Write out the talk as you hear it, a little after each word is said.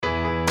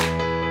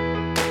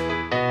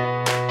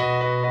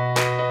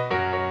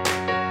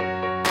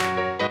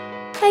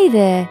Hey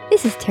there,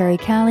 this is Terry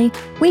Cowley,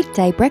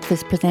 weekday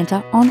breakfast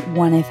presenter on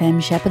 1FM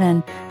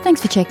Shepparton.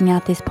 Thanks for checking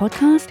out this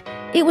podcast.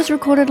 It was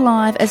recorded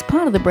live as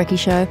part of The Brekkie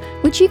Show,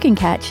 which you can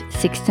catch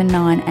 6 to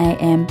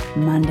 9am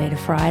Monday to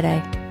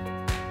Friday.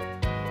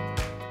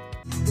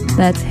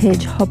 That's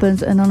Hedge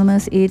Hoppers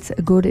Anonymous. It's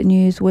a Good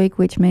News Week,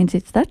 which means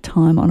it's that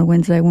time on a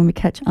Wednesday when we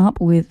catch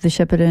up with the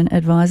Shepparton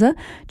Advisor.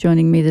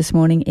 Joining me this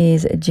morning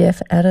is Jeff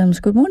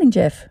Adams. Good morning,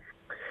 Jeff.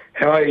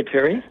 How are you,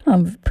 Terry?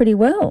 I'm pretty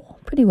well,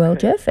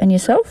 Jeff. And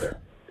yourself?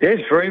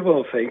 Yes, very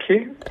well, thank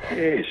you.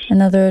 Yes.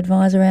 Another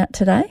advisor out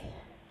today?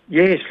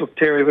 Yes, look,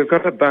 Terry, we've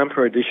got a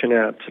bumper edition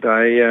out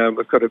today.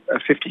 We've got a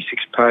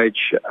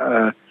 56-page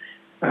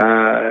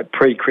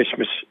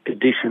pre-Christmas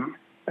edition,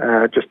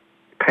 just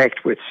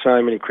packed with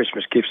so many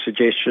Christmas gift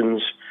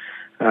suggestions,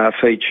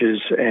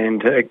 features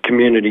and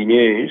community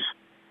news.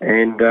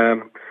 And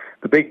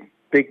the big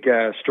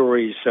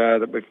stories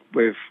that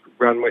we've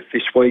run with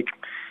this week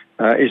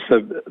is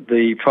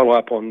the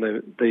follow-up on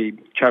the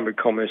Chamber of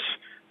Commerce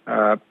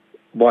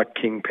White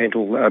King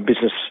Pental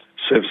Business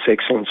Service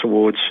Excellence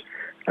Awards.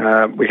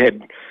 We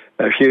had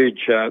a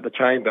huge, the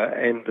Chamber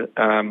and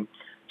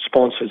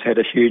sponsors had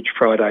a huge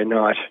Friday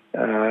night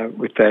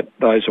with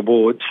those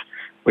awards,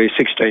 where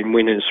 16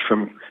 winners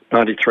from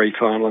 93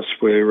 finalists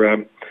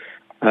were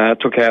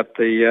took out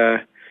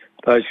the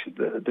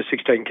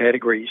 16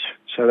 categories.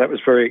 So that was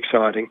very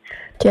exciting.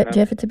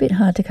 Jeff, it's a bit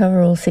hard to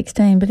cover all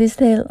 16, but is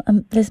there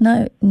there's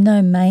no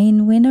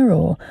main winner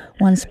or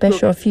one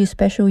special, a few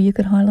special you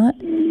could highlight?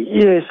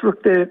 Yes,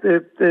 look, there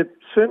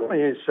certainly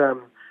is.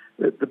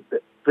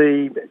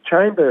 The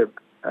Chamber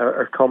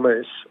of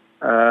Commerce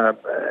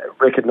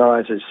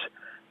recognises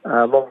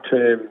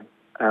long-term,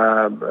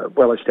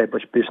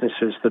 well-established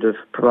businesses that have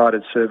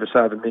provided service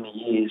over many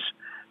years.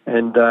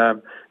 And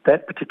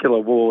that particular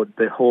award,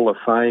 the Hall of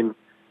Fame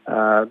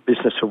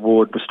Business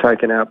Award, was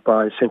taken out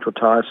by Central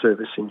Tyre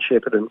Service in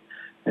Shepparton,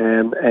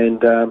 and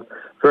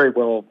very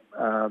well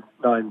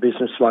known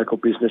business, local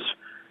business,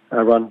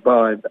 run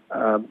by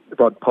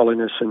Rod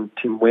Polinus and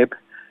Tim Webb.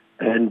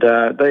 And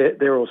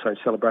they're also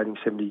celebrating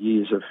 70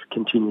 years of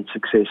continued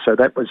success. So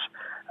that was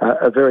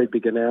a very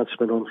big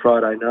announcement on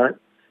Friday night.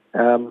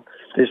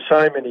 There's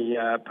so many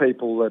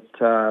people that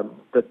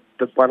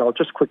one. I'll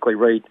just quickly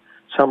read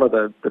some of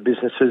the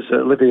businesses.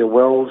 Olivia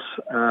Wells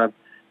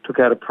took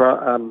out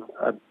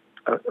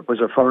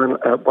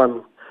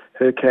won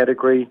her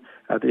category.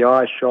 The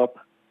Eye Shop,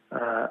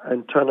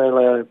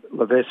 Antonella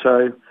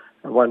Lavesso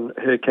won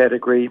her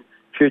category.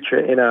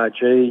 Future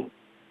NRG,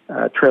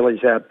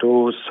 Trellis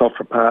Outdoors,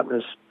 Sofra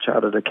Partners,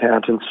 Chartered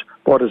Accountants,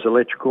 Waters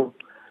Electrical,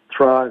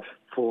 Thrive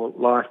for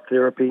Life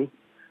Therapy,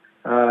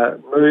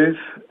 Move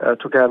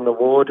took out an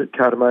award.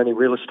 Cardamone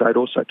Real Estate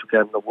also took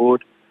out an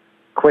award.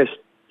 Quest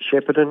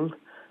Shepparton,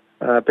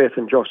 Beth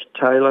and Josh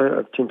Taylor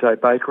of Tinto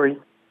Bakery,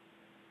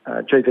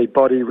 GV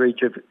Body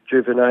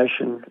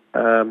Rejuvenation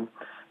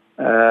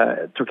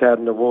took out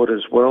an award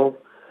as well.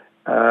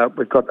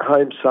 We've got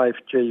Home Safe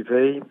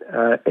GV,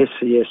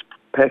 SCS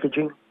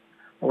Packaging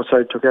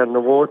also took out an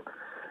award.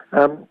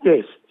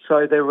 Yes,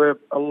 so there were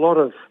a lot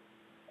of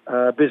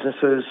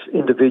businesses,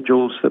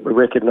 individuals that were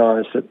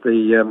recognised at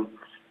the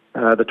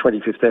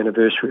 25th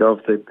anniversary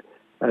of the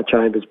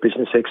Chamber's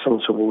Business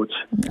Excellence Awards.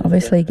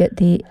 Obviously, get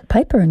the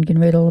paper and can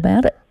read all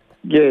about it.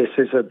 Yes,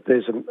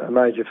 there's a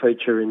major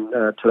feature in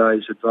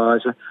today's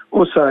Advisor.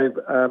 Also,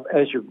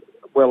 as you're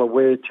well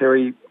aware,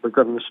 Terry, we've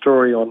got a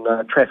story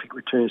on traffic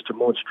returns to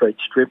Maud Street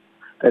Strip.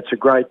 That's a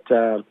great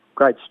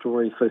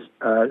story for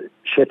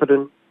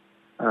Shepparton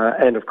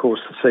and, of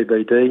course, the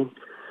CBD.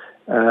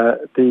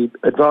 The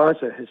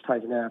Advisor has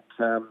taken out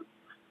or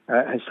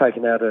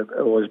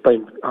has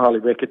been highly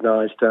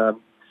recognised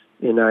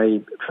in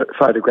a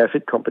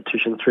photographic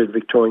competition through the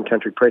Victorian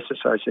Country Press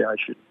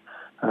Association.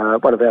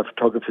 One of our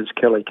photographers,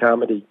 Kelly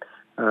Carmody,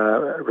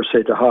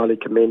 received a highly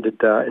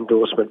commended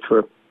endorsement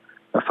for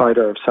a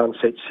photo of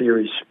Sunset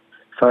Series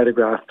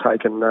photograph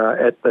taken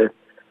at the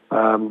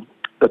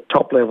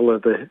top level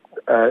of the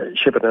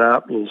Shepparton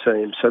Art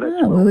Museum. So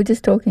that's we were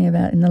just talking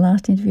about, in the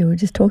last interview,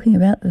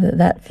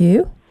 that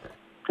view.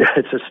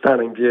 It's a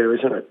stunning view,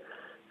 isn't it?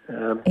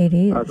 It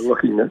is.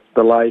 Overlooking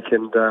the lake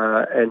and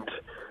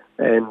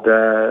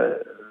the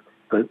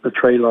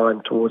tree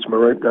line towards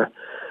Maroopna.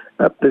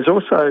 There's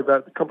also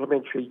the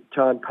complimentary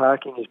time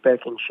parking is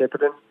back in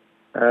Shepparton.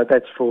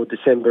 That's for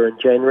December and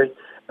January.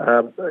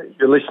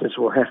 Your listeners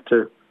will have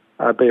to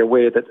be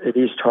aware that it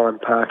is time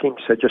parking,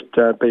 so just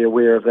be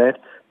aware of that.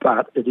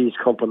 But it is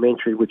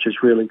complimentary, which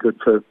is really good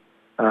for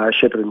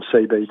Shepparton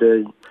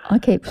CBD. I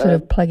keep sort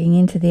of plugging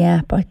into the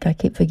app. I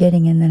keep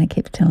forgetting, and then it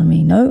keeps telling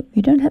me, no,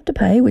 you don't have to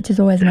pay, which is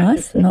always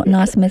nice. Not a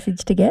nice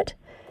message to get.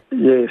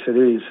 Yes, it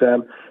is.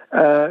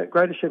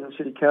 Greater Shepparton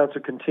City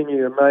Council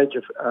continue a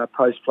major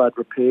post-flood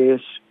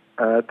repairs.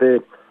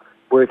 They're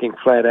working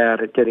flat out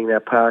at getting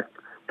their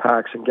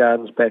parks and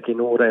gardens back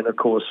in order, and of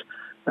course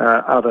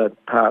other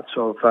parts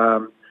of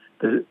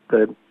the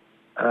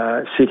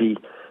city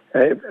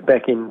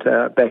back in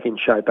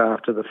shape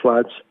after the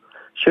floods.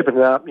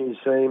 Shepparton Art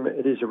Museum,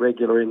 it is a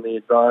regular in the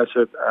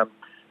Advisor.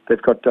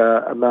 They've got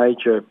a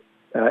major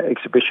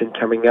exhibition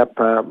coming up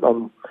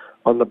on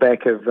the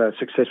back of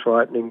successful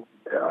opening,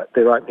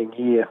 their opening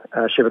year.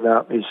 Shepparton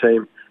Art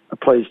Museum are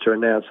pleased to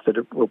announce that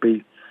it will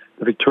be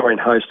the Victorian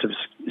host of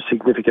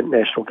significant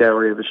National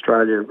Gallery of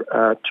Australia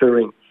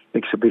touring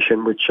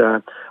exhibition, which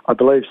I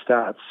believe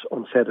starts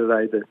on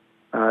Saturday,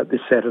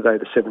 this Saturday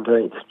the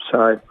 17th.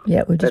 So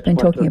yeah, we've just been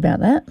talking about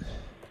that.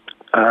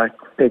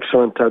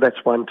 Excellent.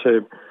 That's one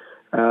to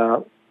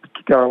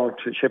go along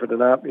to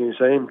Shepparton Art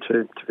Museum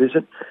to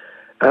visit.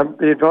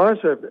 The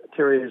advisor,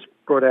 Terry, has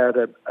brought out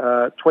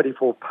a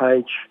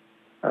 24-page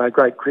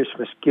Great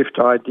Christmas Gift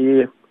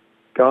Idea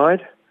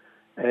Guide,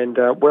 and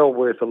well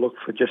worth a look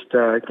for just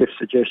gift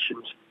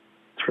suggestions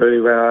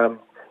through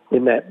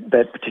in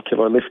that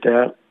particular lift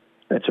out.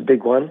 That's a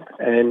big one.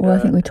 And well, I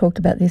think we talked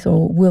about this,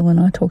 or Will and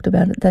I talked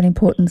about it, that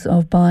importance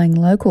of buying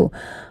local.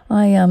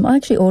 I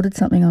actually ordered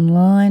something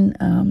online,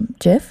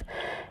 Jeff,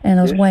 and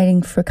I was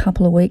waiting for a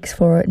couple of weeks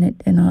for it,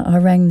 and I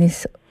rang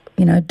this,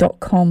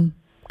 .com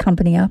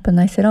company up, and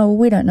they said, oh, well,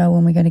 we don't know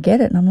when we're going to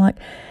get it. And I'm like,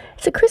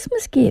 it's a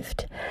Christmas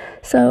gift.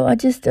 So I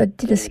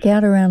did a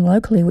scout around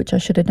locally, which I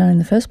should have done in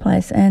the first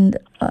place, and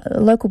a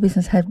local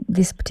business had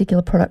this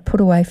particular product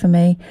put away for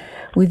me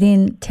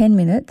within 10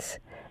 minutes.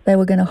 They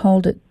were going to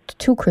hold it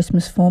till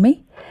Christmas for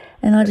me,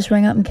 and I just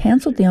rang up and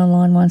cancelled the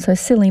online one. So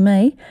silly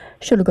me,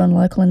 should have gone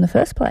local in the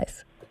first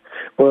place.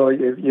 Well,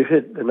 you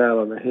hit the nail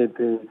on the head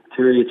there,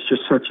 Terry. It's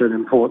just such an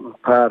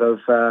important part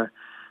of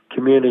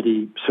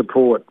community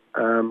support.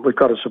 We've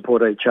got to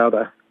support each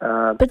other.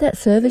 But that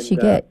service you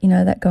get,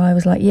 that guy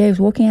was like, he was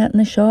walking out in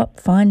the shop,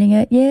 finding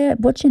it. Yeah,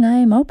 what's your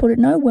name? I'll put it.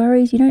 No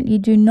worries. You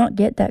do not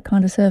get that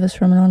kind of service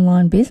from an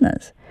online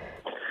business.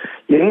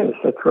 Yes,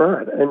 that's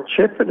right. And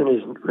Shepparton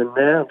is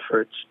renowned for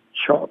its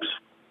shops,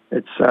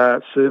 its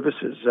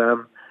services.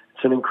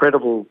 It's an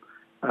incredible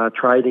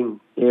trading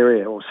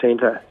area or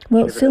centre.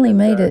 Well, it's silly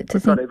me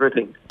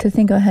to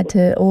think I had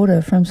to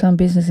order from some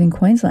business in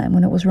Queensland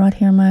when it was right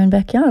here in my own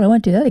backyard. I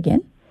won't do that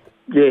again.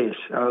 Yes,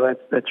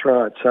 that's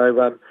right.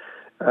 So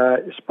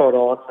spot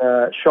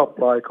on. Shop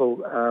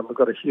local. We've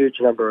got a huge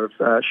number of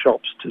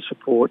shops to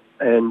support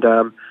and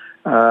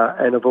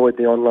avoid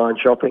the online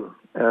shopping.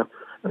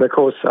 And of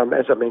course,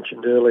 as I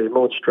mentioned earlier,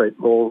 Maud Street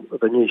Mall,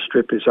 the new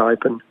strip, is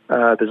open.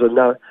 There's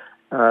a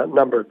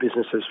number of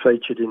businesses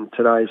featured in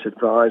today's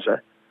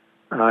advisor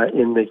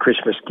in the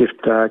Christmas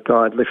gift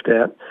guide lift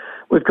out.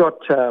 We've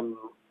got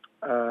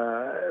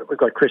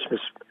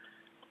Christmas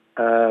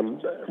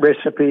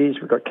recipes.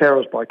 We've got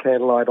Carols by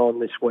Candlelight on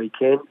this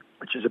weekend,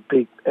 which is a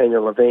big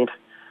annual event.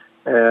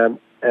 A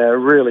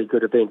really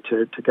good event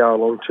to go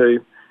along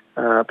to,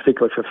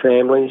 particularly for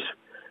families,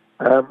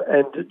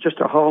 and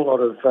just a whole lot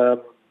of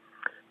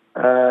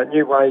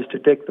new ways to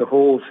deck the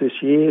halls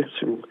this year,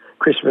 some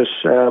Christmas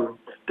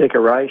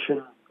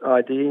decoration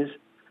ideas.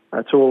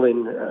 It's all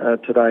in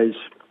today's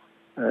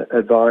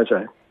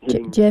advisor.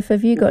 Jeff,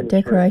 have you got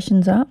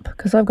decorations up?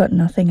 Because I've got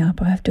nothing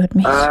up, I have to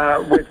admit.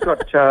 We've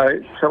got,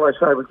 shall I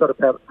say, we've got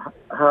about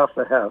half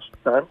the house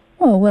done.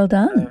 Oh, well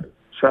done.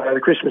 So the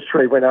Christmas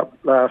tree went up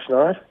last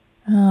night.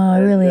 Oh, I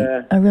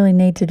really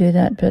need to do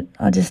that, but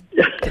I just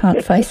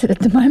can't face it at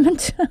the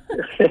moment.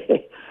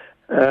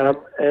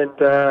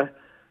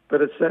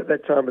 But it's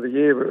that time of the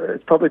year.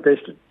 It's probably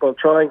best to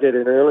try and get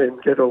in early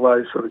and get all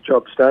those sort of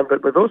jobs done.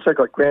 But we've also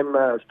got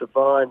Grandma's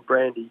Divine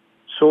Brandy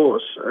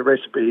Sauce, a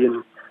recipe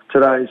in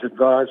today's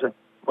advisor,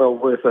 well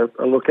worth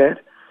a look at.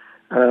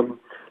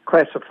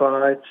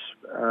 Classifieds.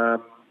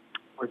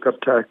 We've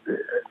got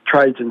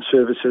trades and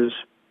services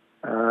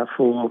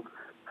for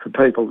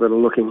people that are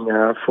looking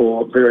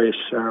for various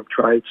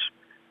trades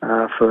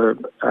for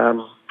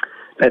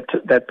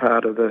that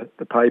part of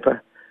the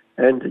paper.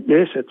 And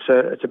yes,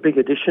 it's a big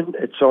edition.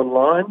 It's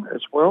online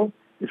as well.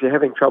 If you're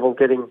having trouble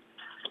getting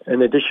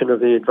an edition of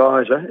the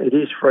advisor, it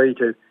is free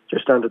to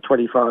just under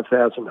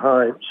 25,000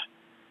 homes.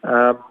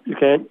 You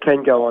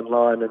can go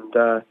online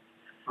and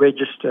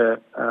register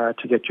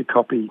to get your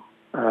copy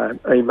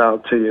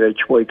emailed to you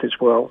each week as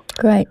well.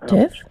 Great,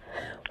 Jeff.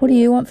 What do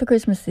you want for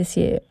Christmas this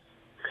year?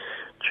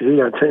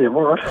 Gee, I tell you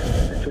what,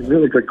 it's a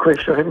really good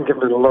question. I haven't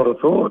given it a lot of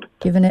thought.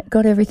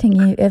 Got everything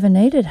you ever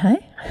needed,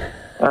 hey?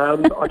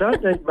 I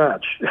don't need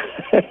much.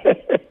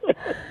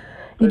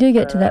 You do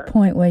get to that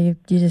point where you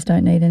just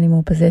don't need any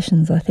more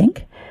possessions, I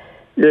think.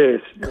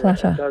 Yes.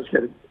 Clutter.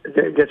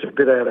 It gets a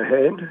bit out of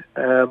hand.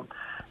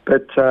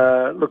 But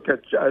look,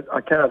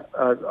 I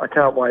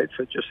can't wait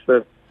for just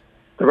the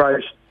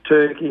roast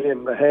turkey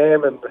and the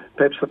ham and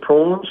perhaps the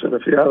prawns and a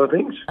few other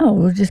things. Oh,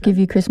 we'll just give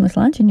you Christmas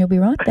lunch and you'll be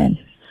right then.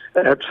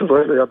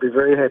 Absolutely, I'll be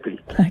very happy.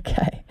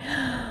 Okay.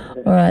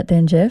 All right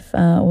then, Jeff.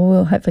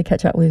 We'll hopefully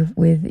catch up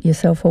with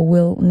yourself or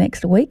Will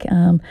next week.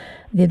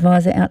 The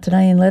advisor out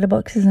today in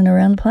letterboxes and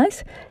around the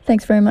place.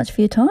 Thanks very much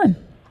for your time.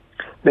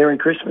 Merry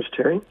Christmas,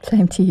 Terry.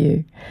 Same to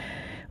you.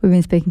 We've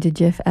been speaking to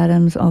Jeff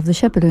Adams of the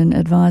Shepparton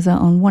Advisor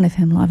on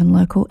 1FM Live and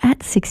Local at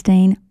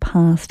 8:16.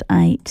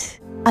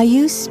 Are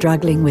you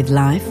struggling with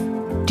life?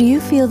 Do you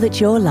feel that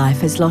your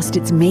life has lost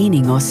its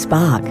meaning or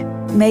spark?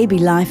 Maybe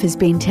life has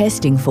been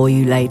testing for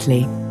you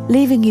lately,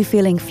 leaving you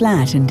feeling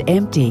flat and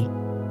empty.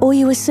 or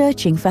you are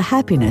searching for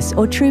happiness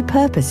or true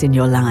purpose in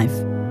your life.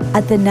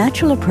 At the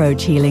Natural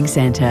Approach Healing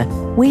Centre,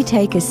 we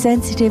take a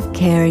sensitive,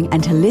 caring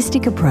and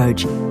holistic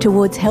approach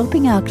towards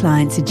helping our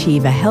clients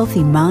achieve a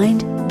healthy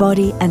mind,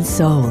 body and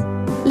soul.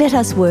 Let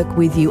us work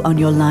with you on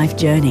your life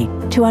journey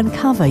to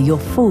uncover your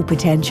full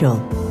potential.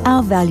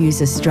 Our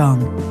values are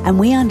strong and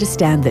we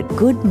understand that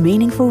good,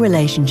 meaningful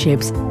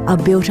relationships are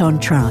built on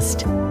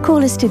trust.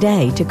 Call us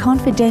today to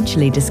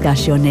confidentially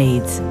discuss your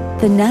needs.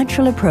 The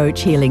Natural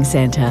Approach Healing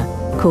Centre.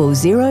 Call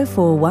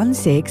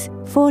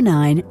 0416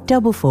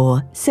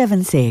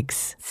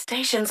 494476.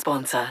 Station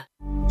sponsor.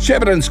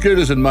 Shepparton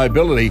Scooters and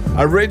Mobility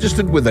are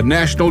registered with the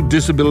National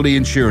Disability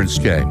Insurance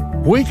Scheme.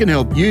 We can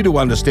help you to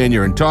understand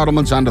your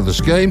entitlements under the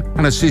scheme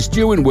and assist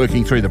you in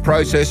working through the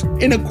process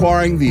in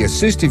acquiring the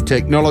assistive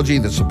technology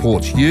that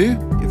supports you,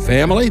 your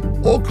family,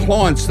 or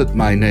clients that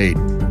may need.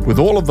 With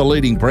all of the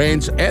leading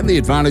brands and the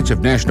advantage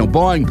of national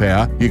buying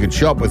power, you can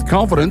shop with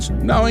confidence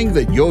knowing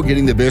that you're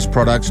getting the best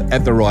products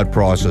at the right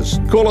prices.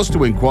 Call us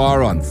to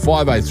inquire on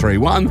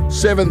 5831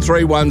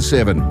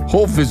 7317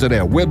 or visit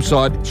our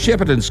website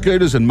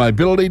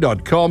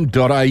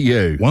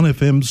sheppartonscootersandmobility.com.au.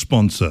 1FM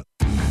sponsor.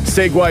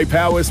 Segway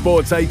Power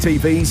Sports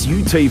ATVs,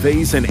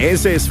 UTVs and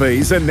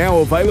SSVs are now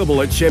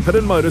available at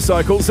Shepparton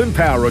Motorcycles and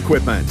Power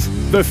Equipment.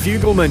 The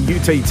Fugleman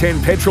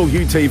UT10 petrol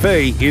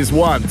UTV is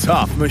one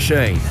tough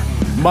machine.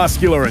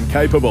 Muscular and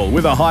capable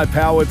with a high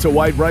power to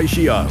weight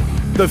ratio,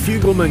 the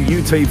Fugleman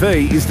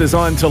UTV is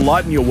designed to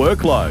lighten your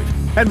workload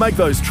and make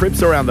those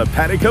trips around the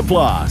paddock a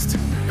blast.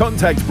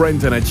 Contact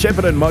Brendan at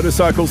Shepparton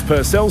Motorcycles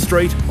Purcell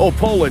Street or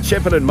Paul at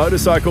Shepparton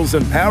Motorcycles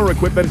and Power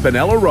Equipment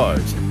Benalla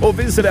Road, or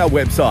visit our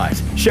website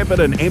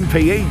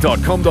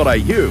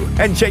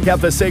sheppartonmpe.com.au and check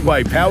out the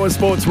Segway Power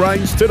Sports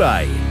range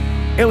today.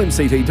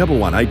 LMCT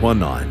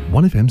 11819.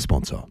 1FM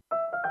sponsor.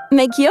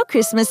 Make your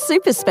Christmas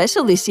super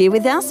special this year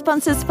with our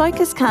sponsors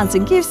Focus Cards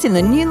and Gifts in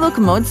the new look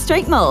Maud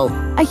Street Mall.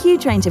 A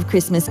huge range of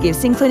Christmas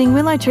gifts including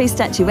willow tree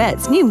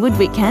statuettes, new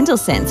Woodwick candle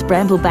scents,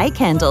 Bramble Bay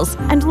candles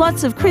and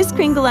lots of Kris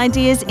Kringle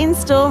ideas in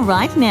store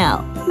right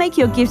now. Make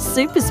your gifts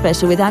super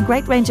special with our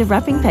great range of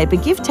wrapping paper,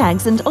 gift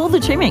tags and all the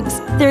trimmings.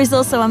 There is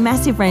also a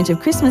massive range of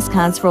Christmas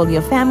cards for all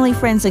your family,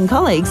 friends and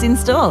colleagues in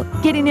store.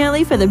 Get in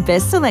early for the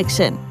best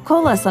selection.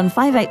 Call us on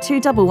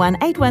 582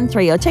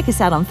 11813 or check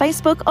us out on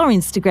Facebook or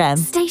Instagram.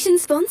 Station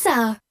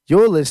sponsor.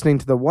 You're listening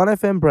to the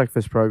 1FM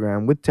Breakfast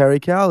Program with Terry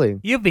Cowley.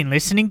 You've been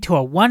listening to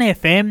a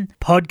 1FM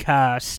podcast.